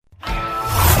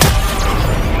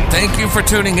Thank you for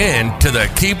tuning in to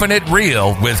the Keeping It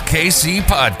Real with KC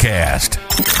podcast,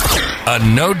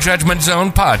 a no judgment zone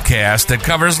podcast that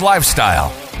covers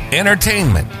lifestyle,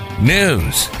 entertainment,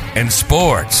 news, and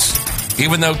sports.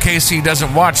 Even though KC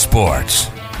doesn't watch sports,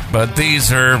 but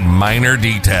these are minor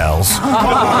details.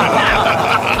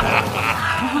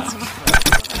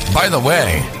 By the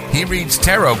way, he reads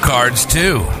tarot cards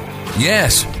too.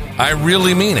 Yes, I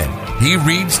really mean it. He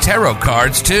reads tarot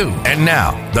cards too. And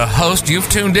now, the host you've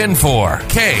tuned in for,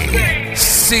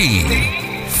 KC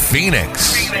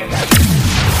Phoenix.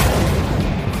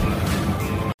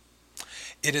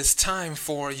 It is time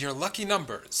for your lucky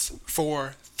numbers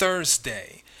for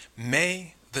Thursday,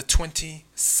 May the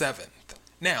 27th.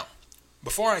 Now,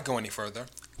 before I go any further,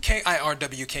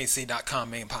 KIRWKC.com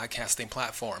main podcasting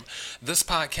platform. This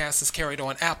podcast is carried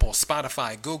on Apple,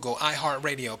 Spotify, Google,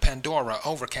 iHeartRadio, Pandora,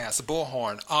 Overcast,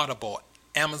 Bullhorn, Audible,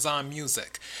 Amazon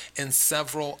Music, and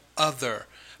several other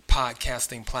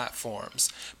podcasting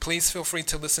platforms. Please feel free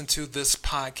to listen to this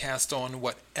podcast on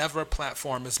whatever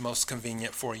platform is most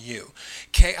convenient for you.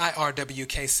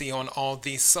 KIRWKC on all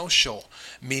the social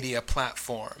media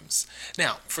platforms.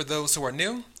 Now, for those who are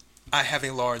new, I have a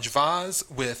large vase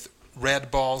with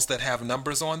red balls that have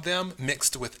numbers on them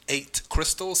mixed with 8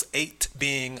 crystals, 8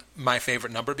 being my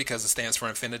favorite number because it stands for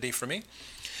infinity for me.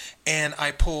 And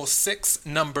I pull 6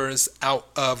 numbers out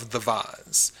of the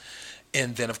vase.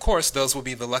 And then, of course, those will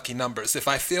be the lucky numbers. If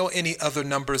I feel any other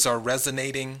numbers are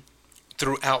resonating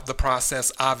throughout the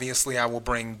process, obviously I will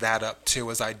bring that up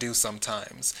too, as I do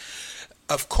sometimes.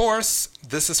 Of course,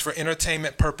 this is for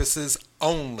entertainment purposes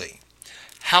only.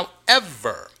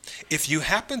 However, if you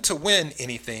happen to win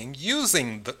anything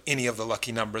using any of the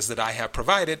lucky numbers that I have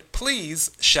provided, please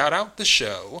shout out the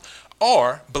show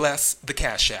or bless the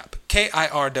Cash App,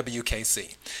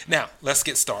 KIRWKC. Now, let's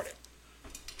get started.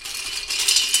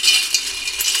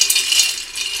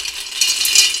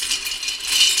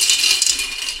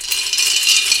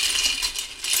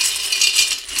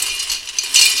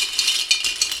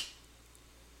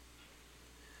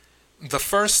 The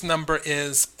first number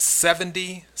is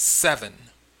 77.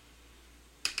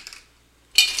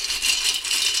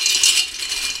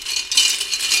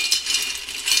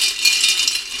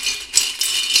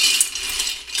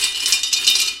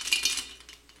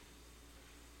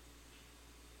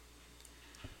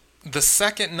 The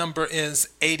second number is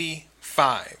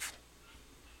 85.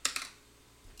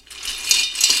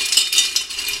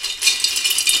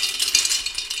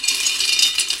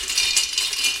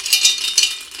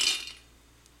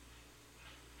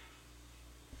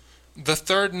 The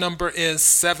third number is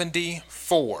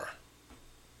 74.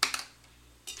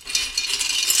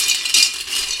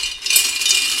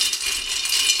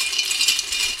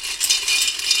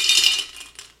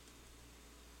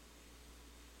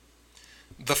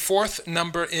 The fourth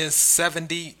number is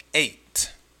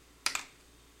 78.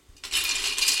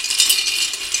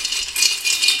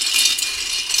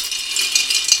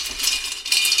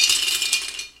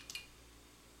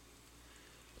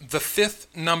 The fifth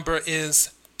number is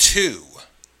 2.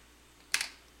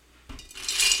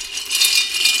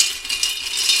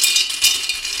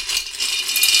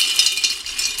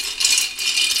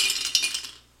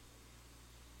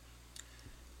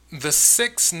 The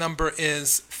sixth number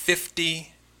is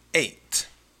 58.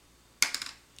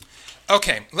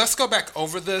 Okay, let's go back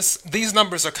over this. These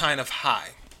numbers are kind of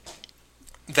high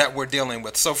that we're dealing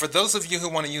with. So for those of you who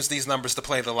want to use these numbers to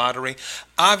play the lottery,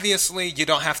 obviously you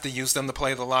don't have to use them to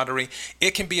play the lottery.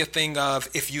 It can be a thing of,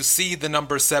 if you see the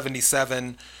number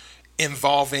 77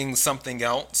 involving something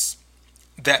else,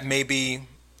 that maybe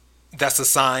that's a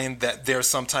sign that there's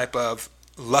some type of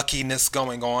luckiness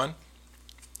going on.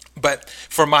 But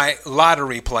for my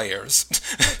lottery players,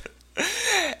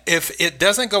 if it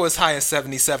doesn't go as high as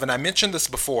 77, I mentioned this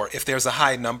before, if there's a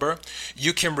high number,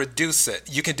 you can reduce it.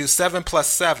 You can do 7 plus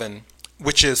 7,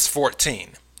 which is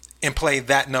 14, and play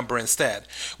that number instead,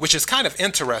 which is kind of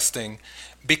interesting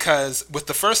because with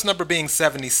the first number being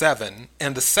 77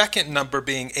 and the second number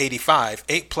being 85,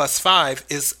 8 plus 5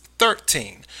 is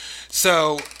 13.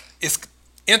 So it's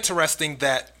interesting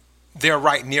that they're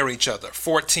right near each other,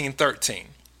 14, 13.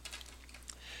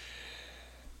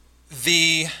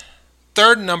 The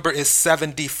third number is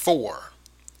 74,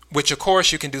 which of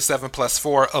course you can do 7 plus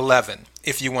 4, 11,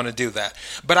 if you want to do that.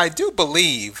 But I do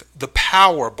believe the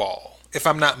Powerball, if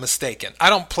I'm not mistaken. I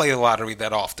don't play the lottery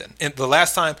that often. And the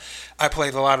last time I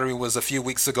played the lottery was a few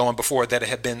weeks ago, and before that it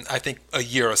had been, I think, a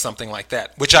year or something like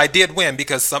that, which I did win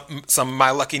because some of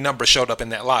my lucky numbers showed up in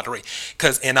that lottery.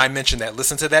 And I mentioned that.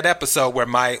 Listen to that episode where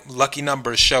my lucky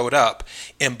numbers showed up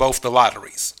in both the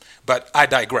lotteries. But I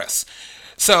digress.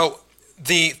 So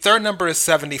the third number is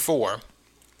 74,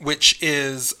 which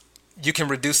is you can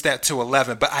reduce that to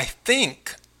 11. But I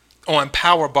think on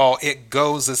Powerball, it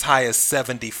goes as high as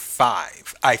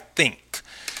 75, I think.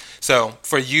 So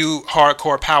for you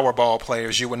hardcore Powerball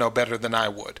players, you would know better than I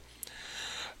would.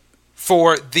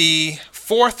 For the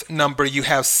fourth number, you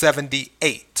have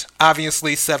 78.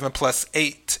 Obviously, 7 plus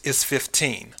 8 is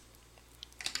 15.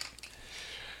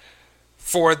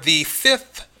 For the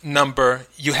fifth number,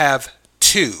 you have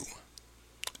 2.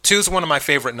 2 is one of my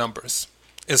favorite numbers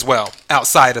as well,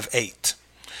 outside of 8.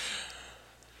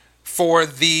 For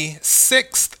the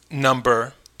sixth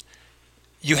number,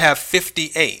 you have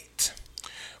 58,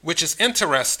 which is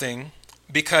interesting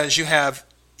because you had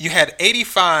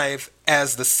 85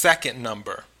 as the second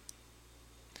number,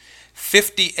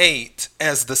 58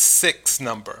 as the sixth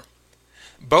number.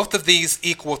 Both of these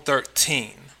equal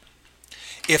 13.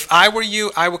 If I were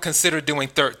you, I would consider doing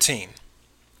 13.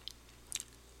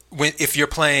 If you're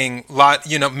playing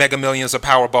Mega Millions or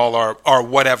Powerball or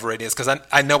whatever it is, because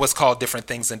I know it's called different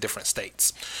things in different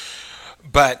states.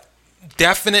 But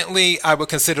definitely I would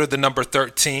consider the number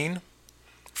 13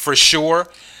 for sure.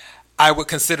 I would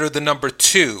consider the number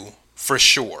 2 for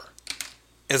sure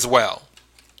as well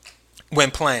when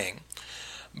playing.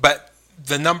 But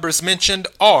the numbers mentioned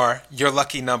are your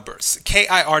lucky numbers.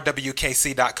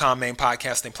 KIRWKC.com, main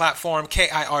podcasting platform.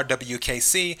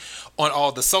 KIRWKC on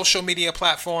all the social media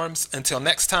platforms. Until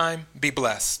next time, be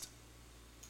blessed.